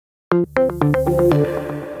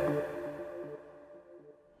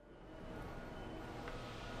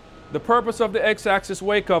The purpose of the X-axis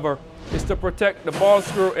Waycover is to protect the ball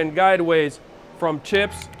screw and guideways from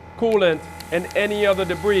chips, coolant, and any other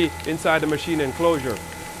debris inside the machine enclosure.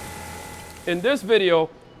 In this video,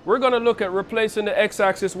 we're going to look at replacing the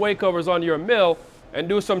X-axis Waycovers on your mill and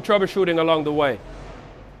do some troubleshooting along the way.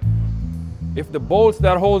 If the bolts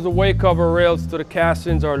that hold the Waycover rails to the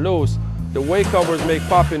castings are loose, the Waycovers make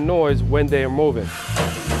popping noise when they are moving.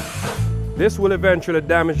 This will eventually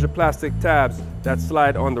damage the plastic tabs that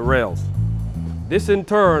slide on the rails. This in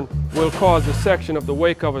turn will cause the section of the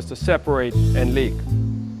Waycovers to separate and leak.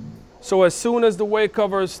 So as soon as the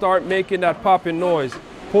Waycovers start making that popping noise,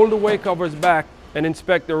 pull the Waycovers back and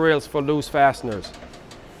inspect the rails for loose fasteners.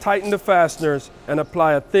 Tighten the fasteners and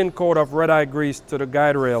apply a thin coat of red-eye grease to the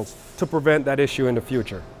guide rails to prevent that issue in the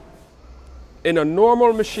future. In a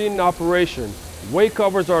normal machine operation,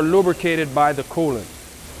 Waycovers are lubricated by the coolant.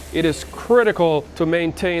 It is critical to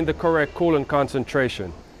maintain the correct coolant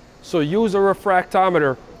concentration. So use a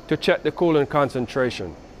refractometer to check the coolant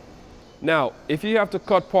concentration. Now, if you have to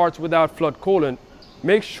cut parts without flood coolant,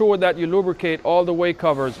 make sure that you lubricate all the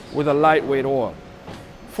Waycovers with a lightweight oil.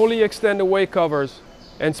 Fully extend the Waycovers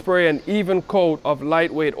and spray an even coat of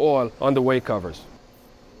lightweight oil on the Waycovers.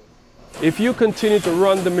 If you continue to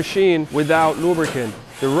run the machine without lubricant,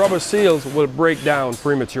 the rubber seals will break down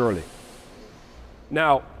prematurely.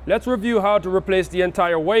 Now, let's review how to replace the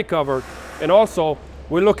entire Waycover, and also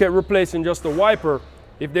we'll look at replacing just the wiper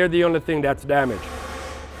if they're the only thing that's damaged.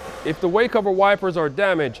 If the Waycover wipers are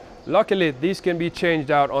damaged, luckily these can be changed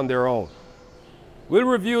out on their own. We'll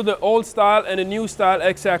review the old style and the new style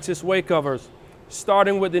X-axis Waycovers,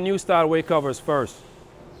 starting with the new style Waycovers first.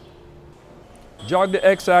 Jog the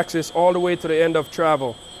X-axis all the way to the end of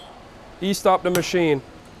travel. E-stop the machine,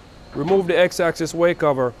 remove the X-axis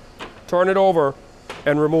Waycover, turn it over,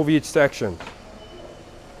 and remove each section.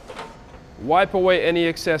 Wipe away any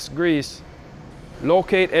excess grease.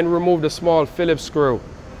 Locate and remove the small Phillips screw.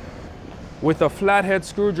 With a flathead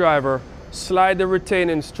screwdriver, slide the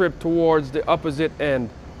retaining strip towards the opposite end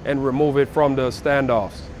and remove it from the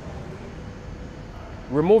standoffs.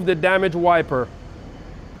 Remove the damaged wiper.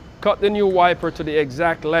 Cut the new wiper to the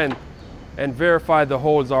exact length and verify the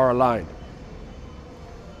holes are aligned.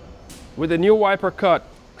 With the new wiper cut,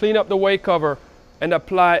 clean up the Waycover and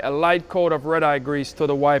apply a light coat of red-eye grease to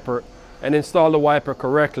the wiper and install the wiper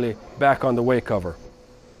correctly back on the Waycover.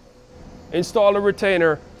 Install the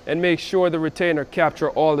retainer and make sure the retainer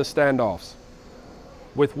captures all the standoffs.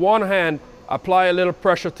 With one hand, apply a little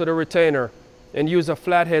pressure to the retainer and use a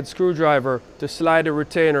flathead screwdriver to slide the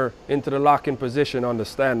retainer into the locking position on the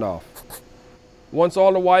standoff. Once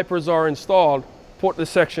all the wipers are installed, put the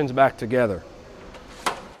sections back together.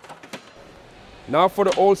 Now for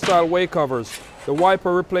the old style Waycovers, the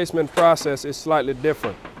wiper replacement process is slightly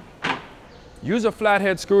different. Use a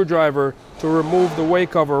flathead screwdriver to remove the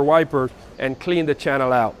Waycover wiper and clean the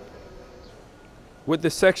channel out. With the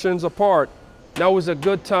sections apart, now is a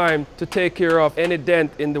good time to take care of any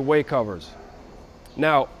dent in the Waycovers.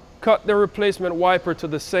 Now, cut the replacement wiper to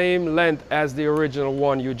the same length as the original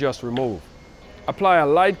one you just removed. Apply a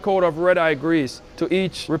light coat of red-eye grease to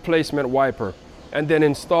each replacement wiper and then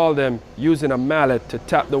install them using a mallet to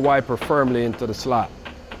tap the wiper firmly into the slot.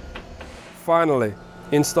 Finally,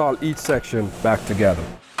 install each section back together.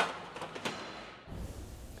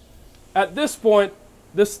 At this point,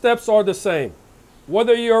 the steps are the same.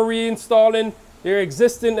 Whether you're reinstalling your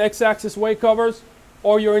existing X-axis Waycovers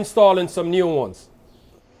or you're installing some new ones.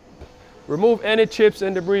 Remove any chips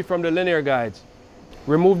and debris from the linear guides.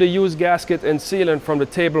 Remove the used gasket and sealant from the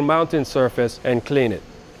table mounting surface and clean it.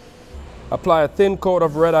 Apply a thin coat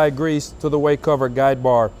of red-eye grease to the Waycover guide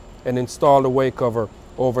bar and install the Waycover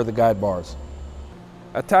over the guide bars.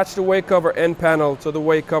 Attach the Waycover end panel to the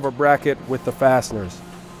Waycover bracket with the fasteners.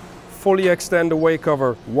 Fully extend the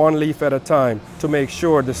Waycover one leaf at a time to make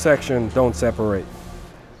sure the sections don't separate.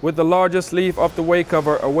 With the largest leaf of the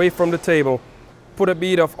Waycover away from the table, put a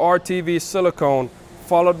bead of RTV silicone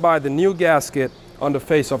followed by the new gasket on the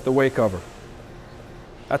face of the Waycover.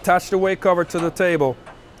 Attach the Waycover to the table,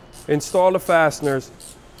 install the fasteners,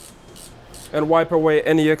 and wipe away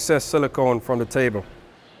any excess silicone from the table.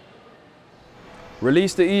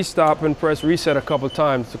 Release the E-stop and press reset a couple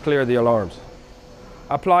times to clear the alarms.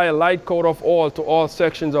 Apply a light coat of oil to all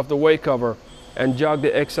sections of the Waycover and jog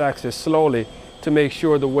the X-axis slowly to make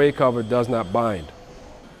sure the Waycover does not bind.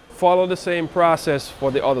 Follow the same process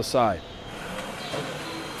for the other side.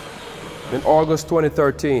 In August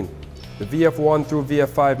 2013, the VF1 through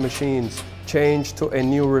VF5 machines changed to a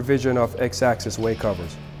new revision of X-axis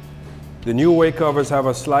Waycovers. The new Waycovers have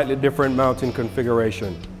a slightly different mounting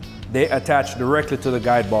configuration. They attach directly to the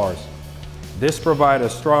guide bars. This provides a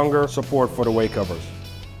stronger support for the Waycovers.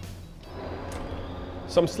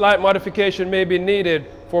 Some slight modification may be needed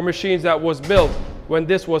for machines that was built when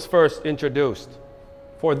this was first introduced.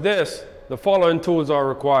 For this, the following tools are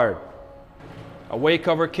required: a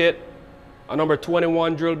Waycover kit, a number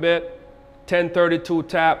 21 drill bit, 1032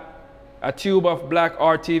 tap, a tube of black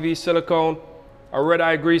RTV silicone, a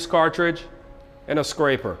red-eye grease cartridge, and a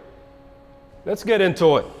scraper. Let's get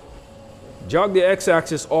into it. Jog the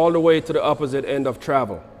X-axis all the way to the opposite end of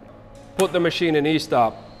travel. Put the machine in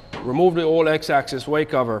E-stop. Remove the old X-axis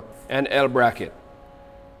Waycover and L bracket.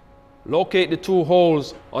 Locate the two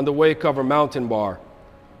holes on the Waycover mounting bar.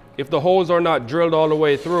 If the holes are not drilled all the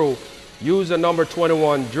way through, use a number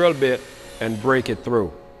 21 drill bit and break it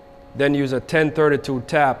through. Then use a 1032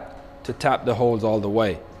 tap to tap the holes all the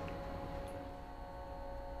way.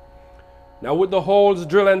 Now with the holes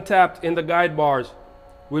drilled and tapped in the guide bars,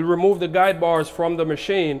 we'll remove the guide bars from the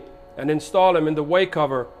machine and install them in the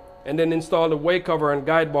Waycover, and then install the Waycover and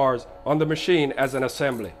guide bars on the machine as an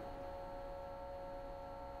assembly.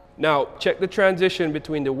 Now check the transition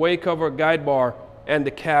between the Waycover guide bar and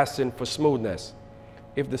the casting for smoothness.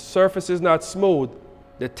 If the surface is not smooth,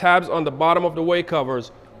 the tabs on the bottom of the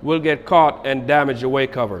Waycovers will get caught and damage the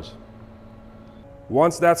Waycovers.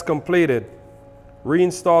 Once that's completed,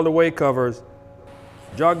 reinstall the Waycovers.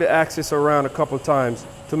 Jog the axis around a couple times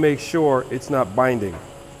to make sure it's not binding.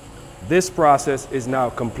 This process is now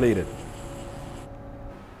completed.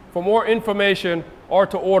 For more information or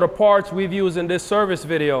to order parts we've used in this service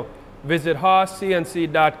video, visit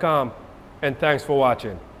haascnc.com, and thanks for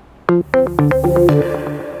watching.